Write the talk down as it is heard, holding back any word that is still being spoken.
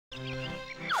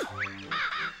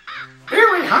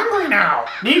hungry now.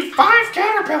 Need 5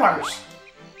 caterpillars.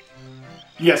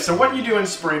 Yes, so what you do in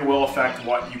spring will affect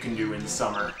what you can do in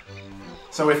summer.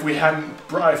 So if we hadn't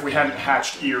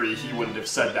hatched Eerie, he wouldn't have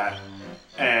said that.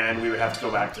 And we would have to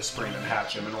go back to spring and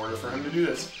hatch him in order for him to do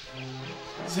this.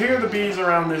 So here are the bees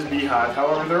around this beehive.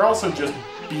 However, they're also just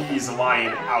bees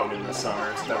lying out in the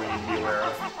summer that we need to be aware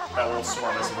of. That will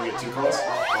swarm us if we get too close.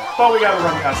 But we gotta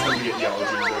run past them to get yellow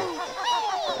ginger.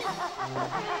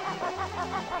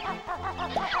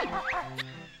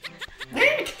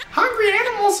 Nick! Hungry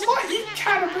animals might eat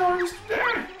caterpillars.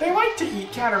 They like to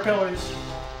eat caterpillars.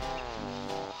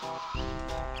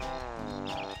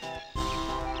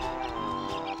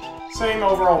 Same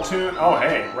overall tune. Oh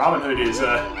hey, Robin Hood is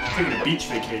taking a beach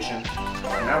vacation.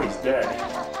 And now he's dead.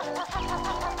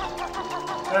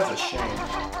 That's a shame.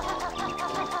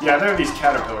 Yeah, there are these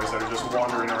caterpillars that are just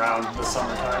wandering around the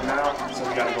summertime now, so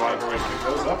we gotta go out of our way to pick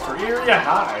those up for Eerie. Yeah,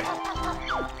 hi.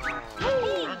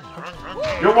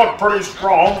 You look pretty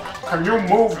strong. Can you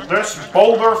move this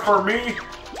boulder for me?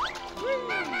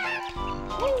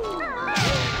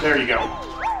 There you go.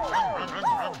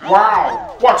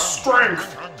 Wow, what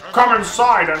strength! Come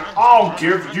inside and I'll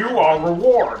give you a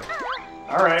reward.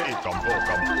 Alright.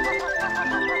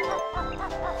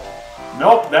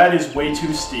 Nope, that is way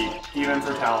too steep, even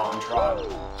for Talontrod.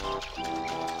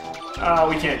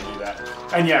 We can't do that.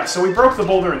 And yeah, so we broke the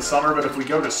boulder in summer, but if we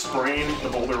go to spring, the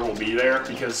boulder will be there,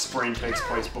 because spring takes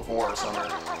place before summer.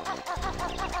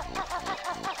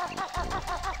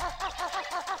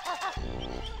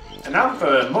 And now that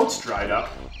the moat's dried up,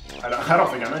 I don't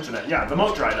think I mentioned that. Yeah, the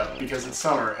moat dried up because it's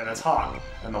summer and it's hot,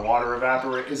 and the water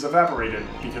is evaporated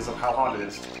because of how hot it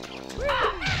is.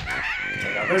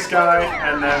 I got this guy,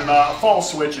 and then fall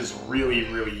switch is really,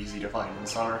 really easy to find in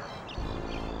summer.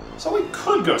 So we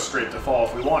could go straight to fall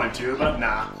if we wanted to, but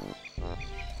nah.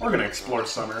 We're gonna explore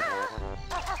summer.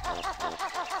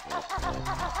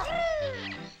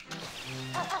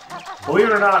 Believe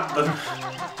it or not,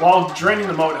 while draining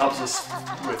the moat helps us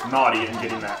with Naughty and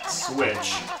getting that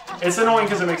switch, it's annoying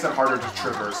because it makes it harder to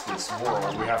traverse this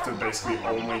world. We have to basically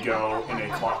only go in a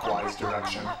clockwise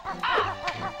direction.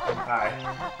 Hi.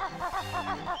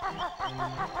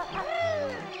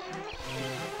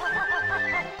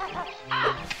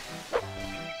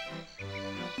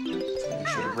 So we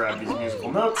should have grabbed these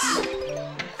musical notes.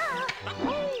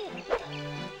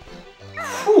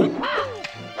 Whew.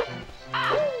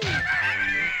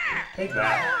 Take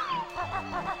that.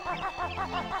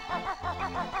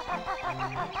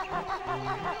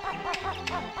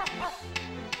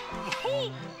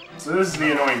 So this is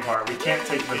the annoying part. We can't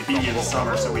take the bee in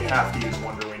summer, so we have to use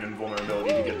Wonder Wing and Vulnerability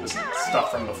to get this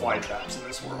stuff from the fly traps in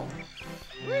this world.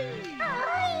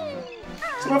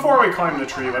 So before we climb the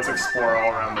tree, let's explore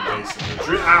all around the base of the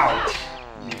tree. Ouch!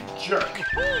 You jerk.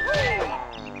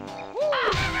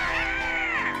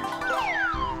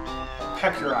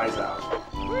 Peck your eyes out.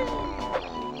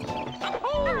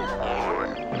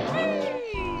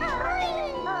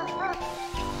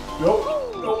 Nope,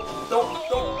 nope, nope,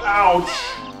 nope, ouch!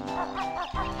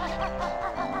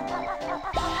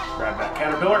 Grab that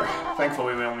caterpillar.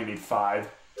 Thankfully, we only need 5.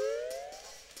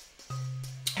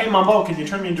 Hey, Mumbo, can you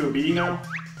turn me into a bee now?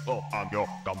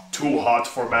 Too hot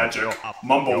for magic.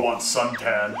 Mumbo wants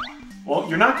suntan. Well,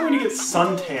 you're not going to get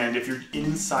suntanned if you're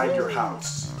inside your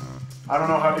house. I don't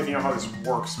know if you know how this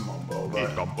works, Mumbo,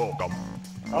 but...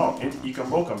 Oh,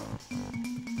 Ikambokum.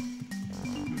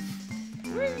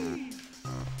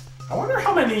 I wonder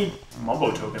how many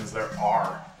Mumbo tokens there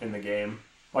are in the game.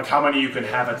 Like how many you can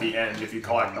have at the end if you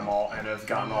collect them all and have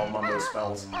gotten all Mumbo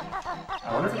spells.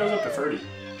 I wonder if it goes up to 30.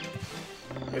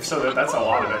 If so, that's a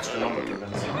lot of extra Mumbo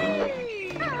tokens.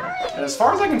 And as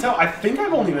far as I can tell, I think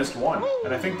I've only missed one.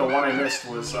 And I think the one I missed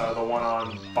was the one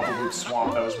on Bubbleroot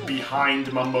Swamp that was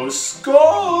behind Mumbo's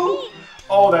skull!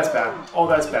 Oh, that's bad. Oh,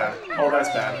 that's bad. Oh, that's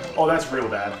bad. Oh, that's real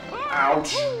bad.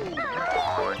 Ouch.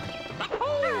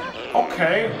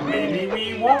 Okay, maybe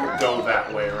we won't go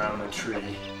that way around the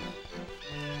tree.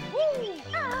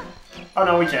 Oh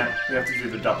no, we can't. We have to do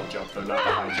the double jump, though, not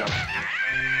the high jump.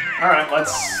 Alright,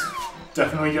 let's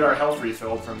definitely get our health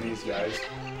refilled from these guys.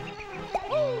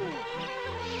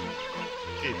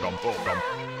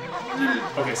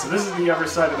 Okay, so this is the other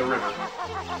side of the river.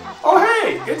 Oh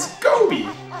hey, it's Gobi!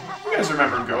 You guys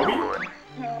remember Gobi?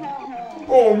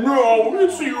 Oh no,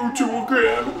 it's you two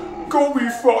again! Gobi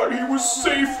thought he was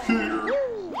safe here!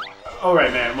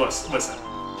 Alright man, listen.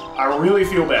 I really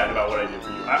feel bad about what I did for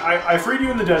you. I freed you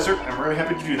in the desert, I'm really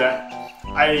happy to do that.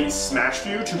 I smashed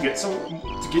you to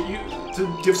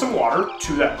give some water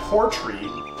to that poor tree.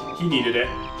 He needed it.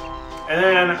 And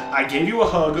then I gave you a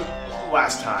hug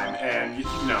last time, and we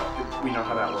know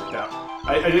how that worked out.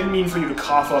 I didn't mean for you to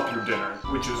cough up your dinner,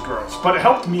 which is gross. But it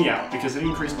helped me out because it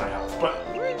increased my health. But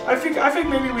I think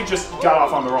maybe we just got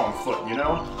off on the wrong foot, you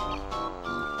know?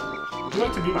 Would you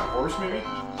like to be my horse, maybe?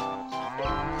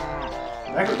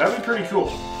 That'd be pretty cool.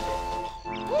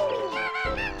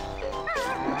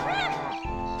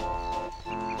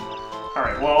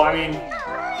 Alright, well, I mean...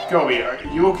 Gobi, are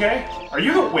you okay? Are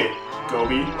you the... Wait,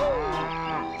 Gobi?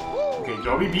 Okay,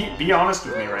 Gobi, be honest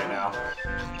with me right now.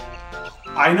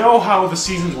 I know how the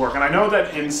seasons work, and I know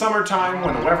that in summertime,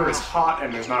 when the weather is hot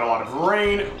and there's not a lot of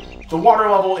rain, the water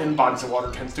level in bodies of water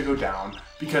tends to go down,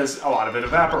 because a lot of it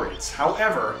evaporates.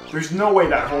 However, there's no way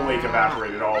that whole lake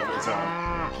evaporated all of its own.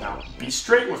 Now, be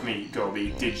straight with me,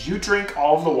 Gobi. Did you drink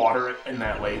all of the water in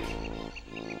that lake?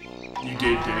 You did,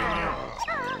 didn't you?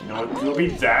 You know what, Gobi?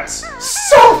 That's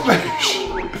selfish!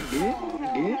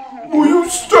 Will you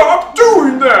stop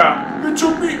doing that? It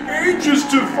took me ages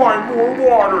to find more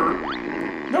water!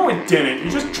 No, it didn't. You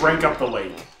just drank up the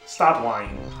lake. Stop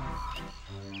lying.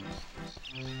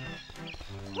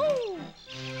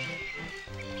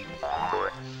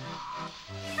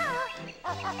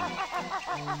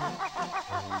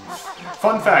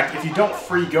 Fun fact, if you don't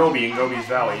free Gobi in Gobi's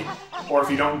Valley, or if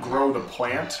you don't grow the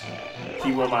plant,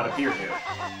 he will not appear here.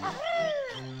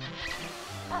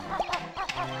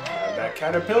 Grab that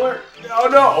caterpillar. Oh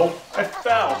no! I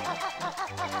fell!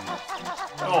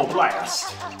 Oh,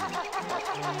 blast.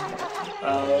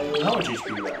 How much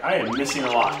HP do I am missing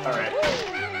a lot. Alright.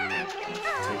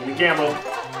 Taking a gamble.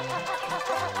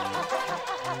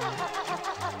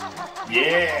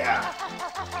 Yeah!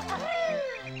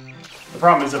 The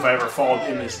problem is if I ever fall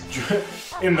in this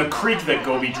in the creek that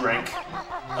Gobi drank,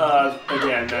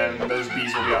 again, then those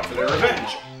bees will be out for their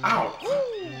revenge. Ow!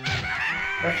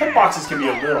 Their hitboxes can be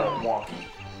a little wonky.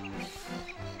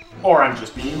 Or I'm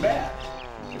just being bad.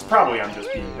 It's probably I'm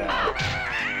just being bad.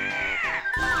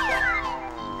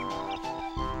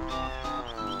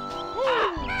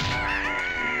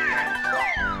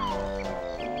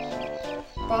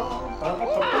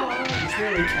 It's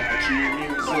really catchy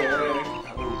music.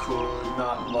 Who could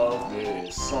not love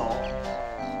this song?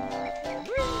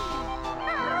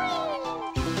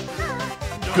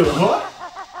 Good.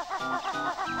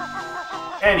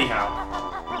 Anyhow,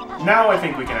 now I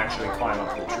think we can actually climb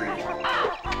up the tree.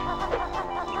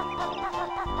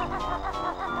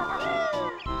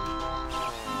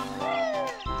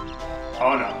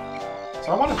 Oh no.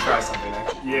 So I want to try something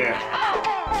actually. Yeah.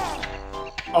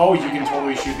 Oh, you can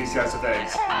totally shoot these guys with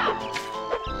eggs.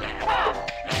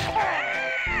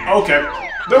 Okay.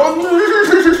 No!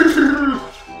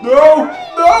 No!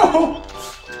 No!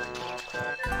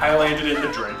 I landed in the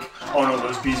drink. Oh no,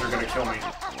 those bees are gonna kill me.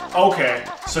 Okay,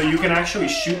 so you can actually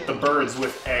shoot the birds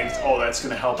with eggs. Oh, that's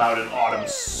gonna help out in autumn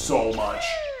so much.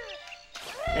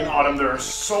 In autumn, there are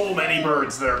so many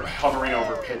birds that are hovering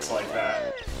over pits like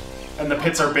that. And the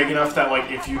pits are big enough that, like,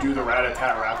 if you do the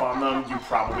rat-a-tat-rap on them, you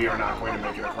probably are not going to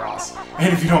make it across.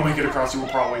 And if you don't make it across, you will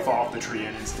probably fall off the tree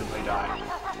and instantly die.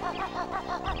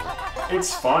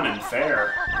 It's fun and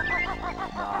fair.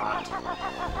 Not.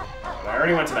 But I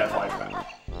already went to that flashback.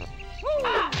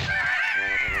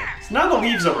 So now the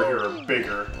leaves over here are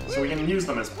bigger, so we can use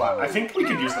them as I think we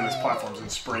could use them as platforms in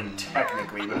spring,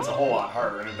 technically, but it's a whole lot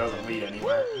harder and it doesn't lead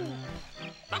anywhere.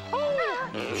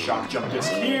 There's a shock jump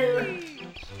disc here.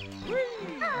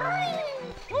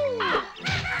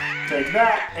 Take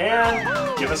that,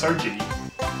 and give us our Jiggy.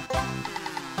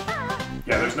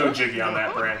 Yeah, there's no Jiggy on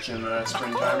that branch in the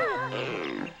springtime.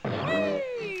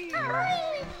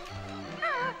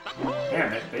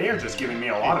 Man, they are just giving me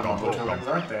a lot of Banjo-Kazooies,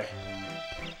 aren't they?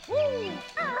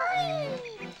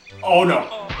 Oh no!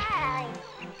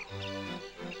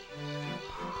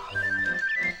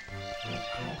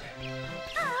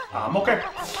 I'm okay.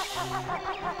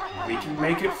 We can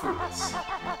make it through this.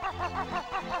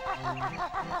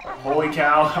 Holy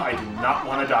cow, I do not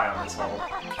want to die on this level.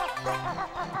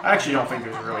 I actually don't think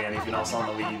there's really anything else on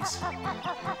the leaves.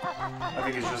 I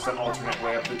think it's just an alternate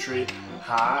way up the tree.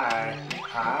 Hi,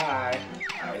 hi,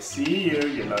 I see you,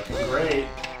 you're looking great.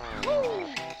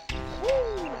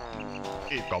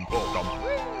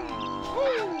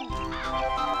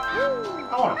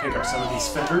 I want to pick up some of these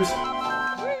feathers.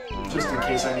 Just in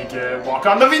case I need to walk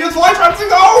on the Venus flytrap.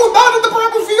 Oh, not in the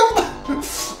purple field!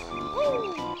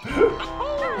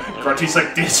 Grunty's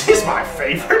like, this is my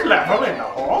favorite level in the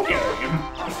whole game.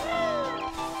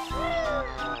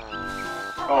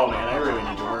 Oh man, I really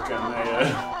need to work on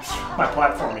my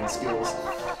platforming skills.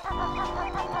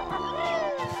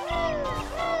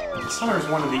 Summer is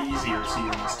one of the easier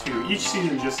seasons too. Each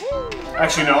season just...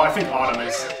 Actually no, I think autumn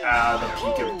is the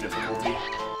peak of difficulty.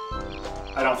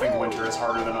 I don't think winter is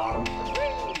harder than autumn.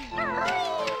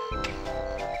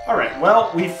 Alright,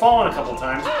 well, we've fallen a couple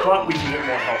times, but we can get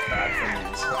more health back from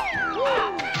these.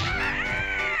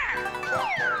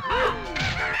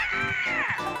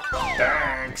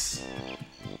 Thanks!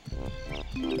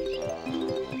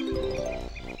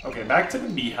 Okay, back to the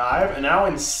beehive, and now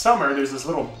in summer there's this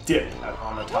little dip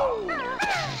on the top.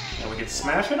 And we can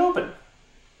smash it open.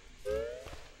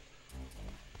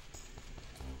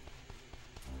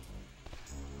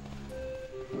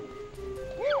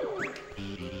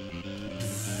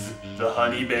 The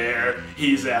honey bear,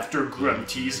 he's after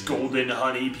Grunty's golden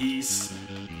honey piece.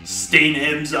 Stain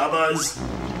him, Zabbas!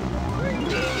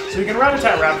 So you can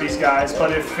rat-a-tat-rap these guys,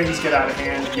 but if things get out of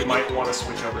hand, you might want to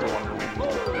switch over to Wonder Wind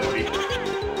ability.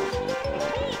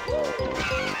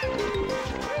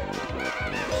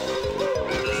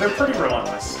 They're pretty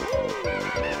relentless.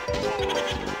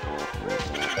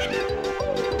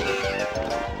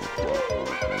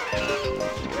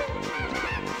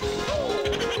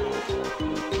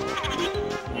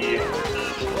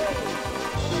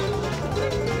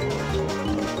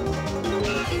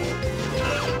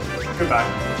 Goodbye.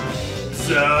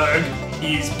 Zug,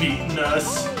 he's beaten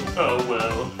us. Oh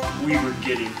well, we were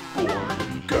getting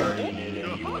bored guarding it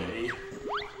anyway.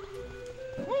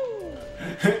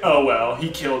 Oh well, he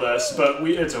killed us, but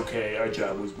it's okay, our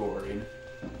job was boring.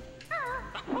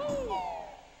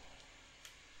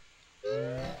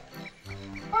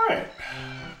 Alright,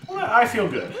 well, I feel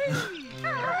good.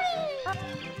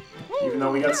 Even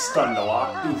though we got stunned a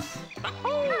lot. Oof.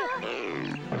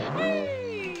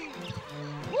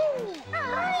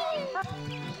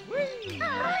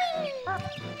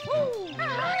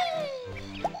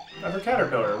 Another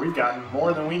caterpillar. We've gotten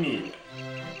more than we need.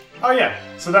 Oh yeah,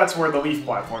 so that's where the leaf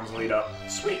platforms lead up.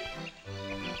 Sweet.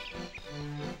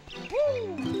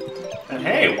 And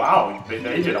hey, wow, they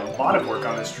did a lot of work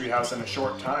on this treehouse in a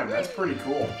short time. That's pretty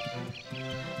cool.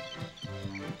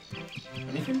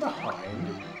 Anything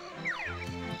behind?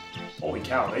 Holy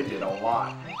cow, they did a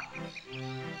lot.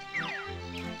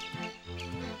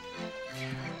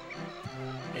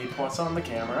 A+ on the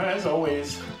camera, as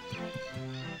always.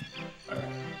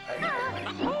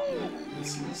 Alright,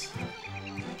 this is...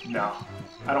 No,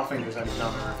 I don't think there's any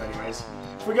on the roof anyways.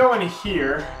 If we go in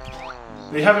here,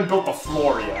 they haven't built the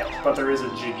floor yet, but there is a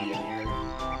Jiggy in here.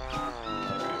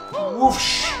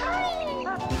 Whoosh!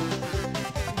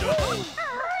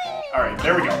 Alright,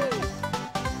 there we go.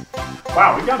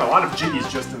 Wow, we've got a lot of Jiggies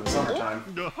just in the summertime.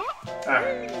 3.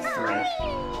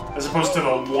 As opposed to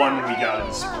the 1 we got in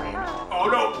the spring. Oh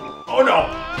no! Oh no!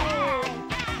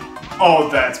 Oh,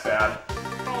 that's bad.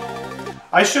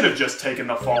 I should have just taken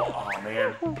the fall. Oh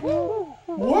man.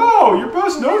 Wow, your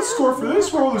best note score for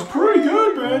this world is pretty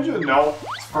good, Banjo. No,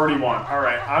 it's 31.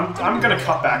 Alright, I'm gonna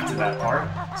cut back to that part.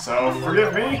 So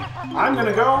forgive me. I'm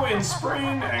gonna go in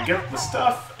spring and get the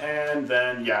stuff, and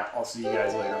then yeah, I'll see you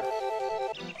guys later.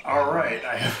 Alright,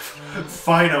 I have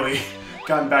finally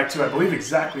gotten back to, I believe,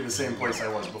 exactly the same place I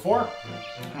was before.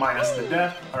 Minus the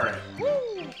death. Alright.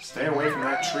 Stay away from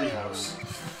that treehouse.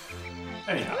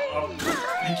 Anyhow,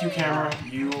 thank you, camera.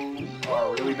 You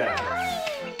are really bad.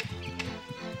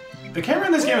 The camera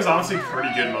in this game is honestly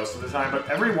pretty good most of the time, but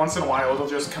every once in a while it'll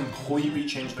just completely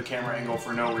change the camera angle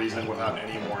for no reason without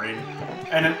any warning.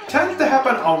 And it tends to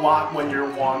happen a lot when you're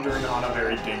wandering on a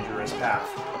very dangerous path,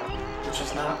 which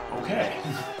is not okay.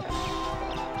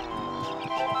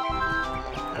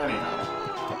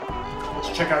 Anyhow, let's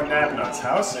check out Nabnut's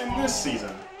house in this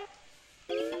season.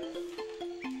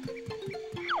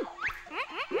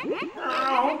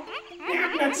 Oh,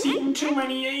 Nabnut's eaten too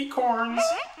many acorns.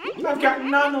 I've got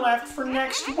none left for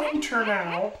next winter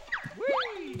now.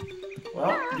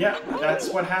 Well, yeah, that's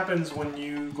what happens when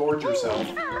you gorge yourself.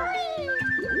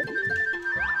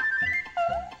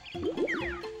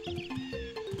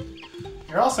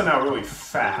 You're also now really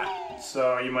fat,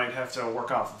 so you might have to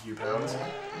work off a few pounds.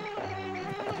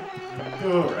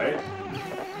 Alright.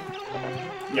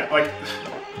 Yeah, like,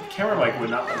 the camera would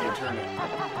not let me turn it.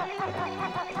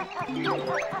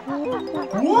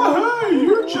 Whoa, hey,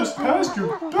 you're just past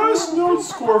your best note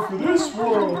score for this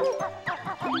world.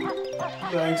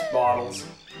 Thanks, Bottles.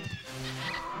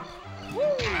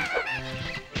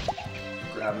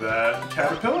 Grab that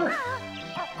caterpillar.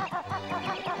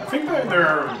 I think that there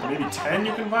are maybe 10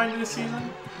 you can find this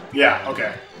season. Yeah,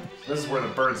 okay. This is where the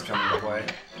birds come into play.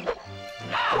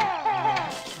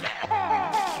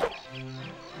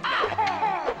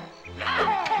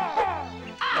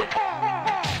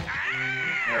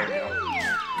 There we go.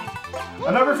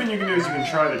 Another thing you can do is you can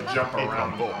try to jump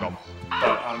around them,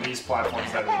 but on these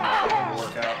platforms that is not going to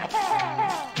work out.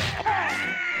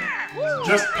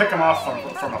 Just pick them off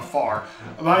from afar.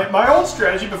 My old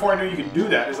strategy before I knew you could do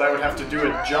that is I would have to do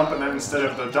a jump, and then instead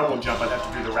of the double jump, I'd have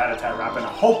to do the rat-a-tat-rap, and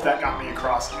I hope that got me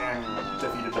across and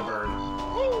defeated the bird.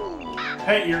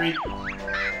 Hey, Eerie.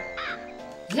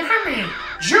 Yummy!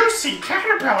 Juicy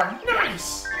caterpillar!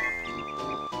 Nice!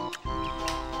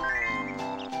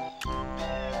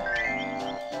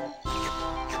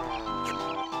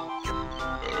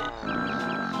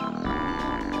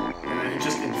 And then it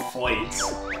just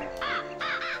inflates.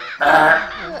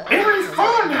 Very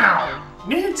full now!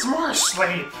 Needs more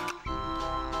sleep!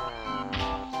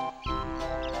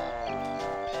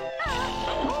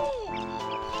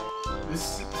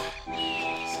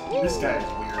 This guy is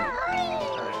weird.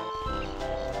 Alright.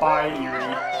 Bye,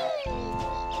 Eerie.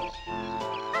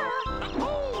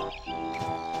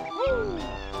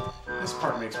 This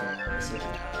part makes me nervous every time.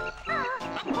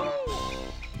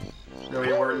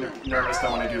 Really, we're nervous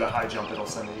that when I do the high jump, it'll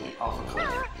send me off a cliff.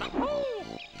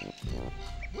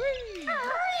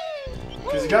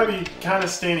 Because you gotta be kind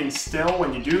of standing still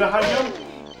when you do the high jump,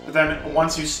 but then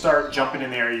once you start jumping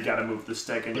in the air, you gotta move the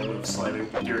stick and you move slightly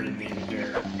during the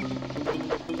air.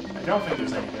 I don't think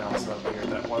there's anything else up here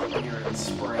that wasn't here in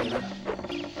spring.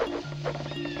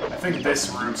 I think this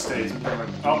room stays pretty much...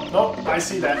 Oh, no, I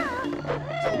see that.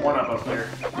 There's one up there.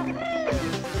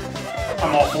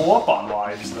 I'm all full up on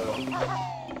lives, though.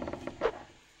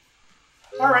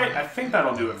 Alright, I think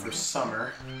that'll do it for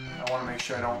summer. I want to make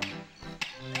sure I don't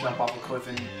jump off a cliff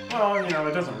and... Well, you know,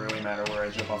 it doesn't really matter where I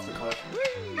jump off the cliff.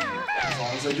 As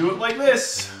long as I do it like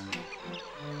this.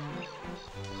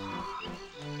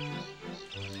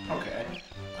 Okay.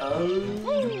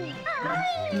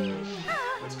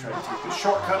 Let's try to take the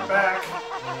shortcut back.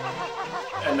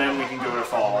 And then we can go to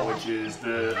fall, which is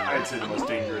the, I'd say, the most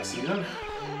dangerous season.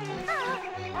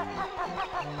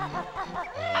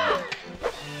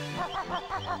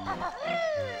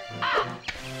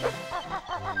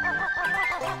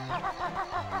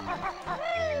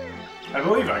 I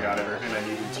believe I got everything I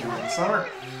needed to in summer.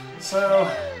 So...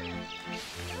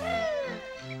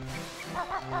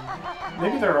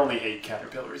 maybe there are only 8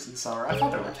 caterpillars in summer. I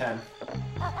thought there were 10.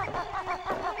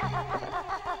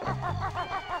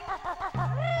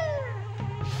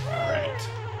 Alright.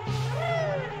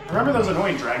 Remember those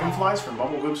annoying dragonflies from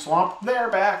Bubblegloop Swamp? They're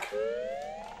back!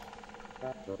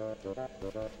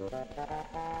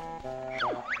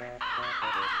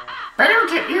 Better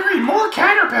get Eerie more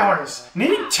caterpillars!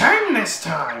 Need 10 this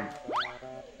time!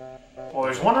 Well,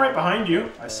 there's one right behind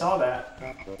you. I saw that.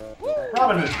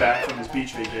 Robin Hood's back from his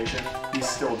beach vacation. He's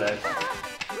still dead.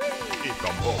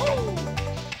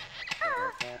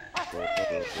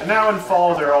 And now in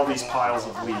fall, there are all these piles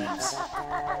of leaves.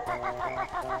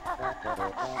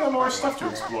 Got more stuff to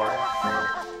explore.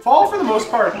 Fall, for the most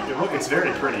part, it's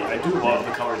very pretty. I do love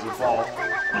the colors of fall.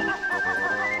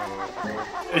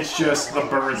 It's just the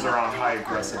birds are on high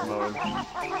aggressive mode.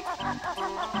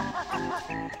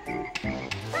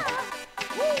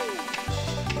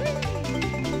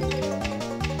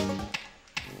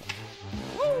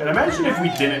 And imagine if we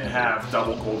didn't have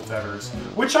double gold feathers,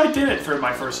 which I didn't for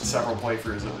my first several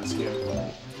playthroughs of this game.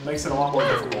 Makes it a lot more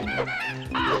difficult.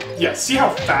 Yeah, see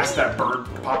how fast that bird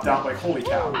popped out? Like, holy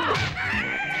cow.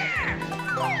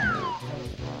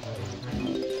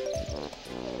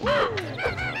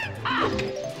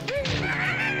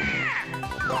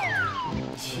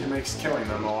 It makes killing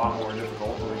them a lot more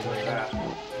difficult when we like that.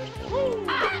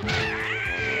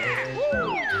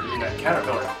 Look at that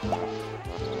caterpillar.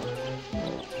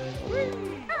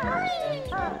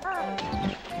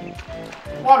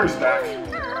 Water's back.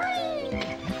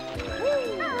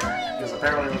 Because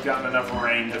apparently we've gotten enough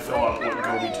rain to fill up what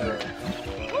Gobi took.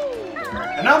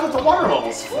 And now that the water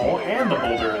level's full and the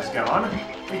boulder is gone,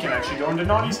 we can actually go into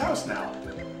Naughty's house now.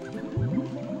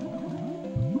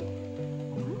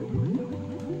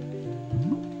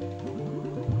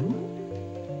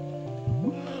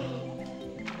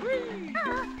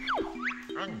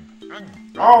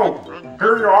 Oh,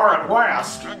 here you are at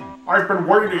last. I've been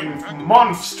waiting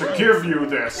months to give you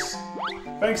this.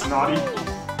 Thanks, Naughty.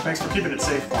 Thanks for keeping it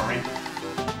safe for me.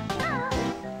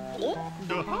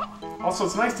 Also,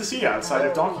 it's nice to see you outside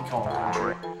of Donkey Kong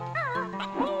Country.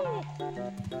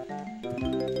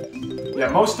 Yeah,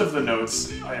 most of the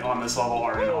notes on this level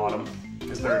are in autumn,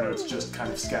 because there are notes just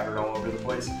kind of scattered all over the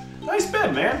place. Nice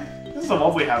bed, man! This is a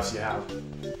lovely house you have.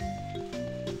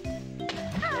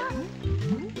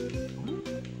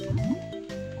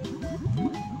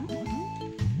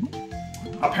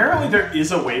 Apparently there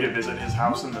is a way to visit his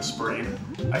house in the spring.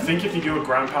 I think if you do a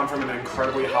ground pound from an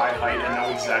incredibly high height and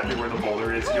know exactly where the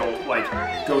boulder is, you'll, like,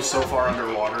 go so far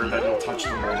underwater that you'll touch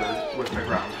the boulder with the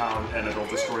ground pound and it'll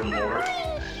destroy the boulder.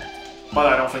 But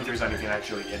I don't think there's anything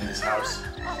actually in his house.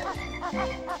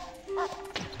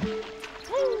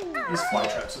 These fly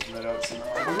traps with minnows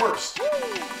are the worst.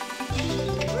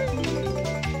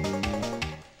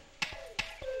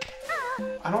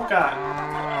 I don't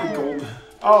got gold.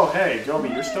 Oh, hey, Gobi,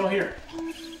 you're still here.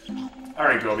 All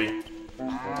right, Gobi.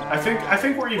 I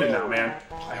think we're even now, man.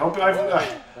 I hope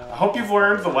you've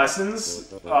learned the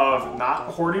lessons of not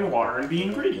hoarding water and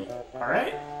being greedy. All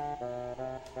right.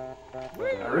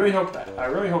 I really hope that. I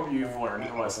really hope you've learned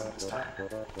the lesson this time.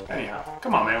 Anyhow,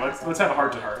 come on, man. Let's have a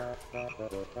heart to heart.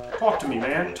 Talk to me,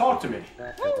 man. Talk to me.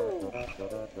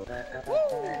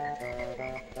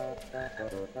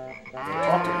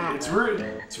 Talk to me. It's rude.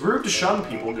 It's rude to shun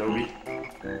people, Gobi.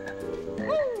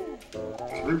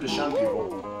 It's rude to shun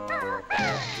people.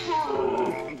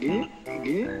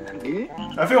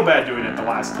 I feel bad doing it the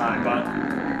last time, but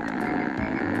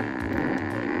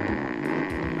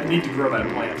I need to grow that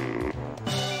plant.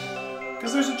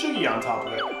 Because there's a Jiggy on top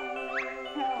of it.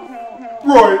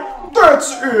 Right,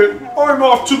 that's it. I'm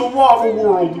off to the lava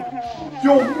world.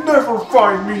 You'll never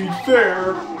find me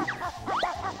there.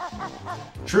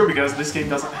 True, because this game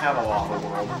doesn't have a lava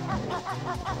world.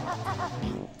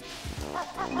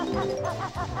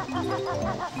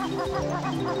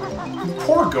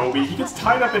 Poor Gobi, he gets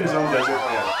tied up in his own desert.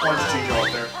 Oh yeah, why don't you go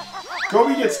up there?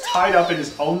 Gobi gets tied up in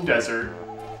his own desert.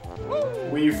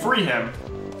 We free him.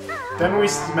 Then we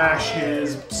smash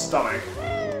his stomach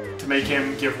to make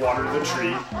him give water to the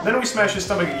tree. Then we smash his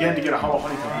stomach again to get a hollow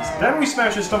honeycomb piece. Then we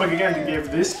smash his stomach again to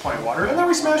give this plant water, and then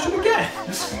we smash it again.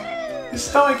 His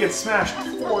stomach gets smashed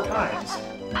 4 times.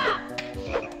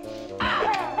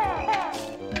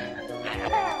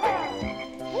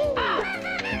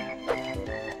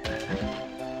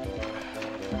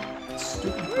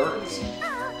 Stupid birds.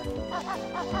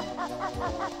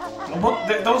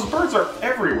 Look, those birds are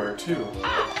everywhere, too.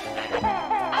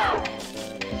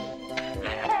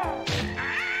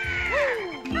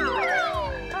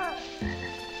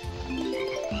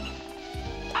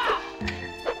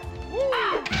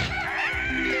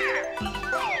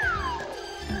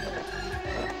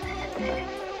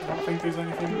 I don't think there's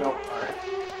anything. Nope. Alright.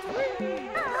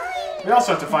 We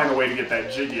also have to find a way to get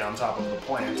that Jiggy on top of the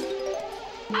plant.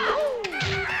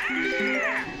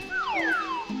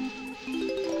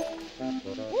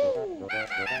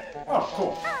 Oh,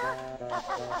 cool.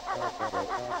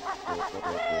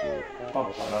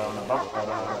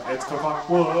 It's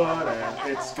Cockwood and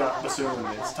it's got bassoon,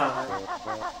 it's time.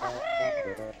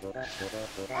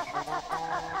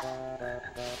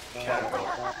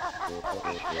 Caterpillar.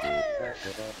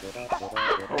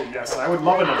 Oh yes, I would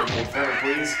love another gold fairy,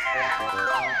 please.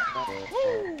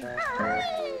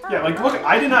 Yeah, like look,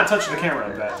 I did not touch the camera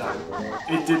at that time.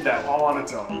 It did that all on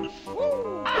its own.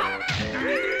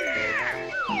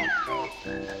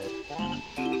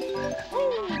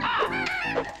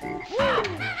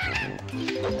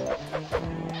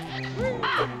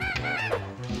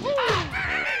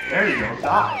 There you go,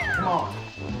 die. Come on.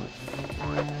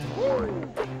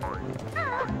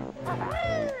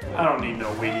 I don't need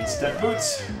no wading step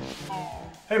boots.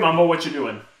 Hey Mumbo, what you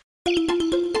doing?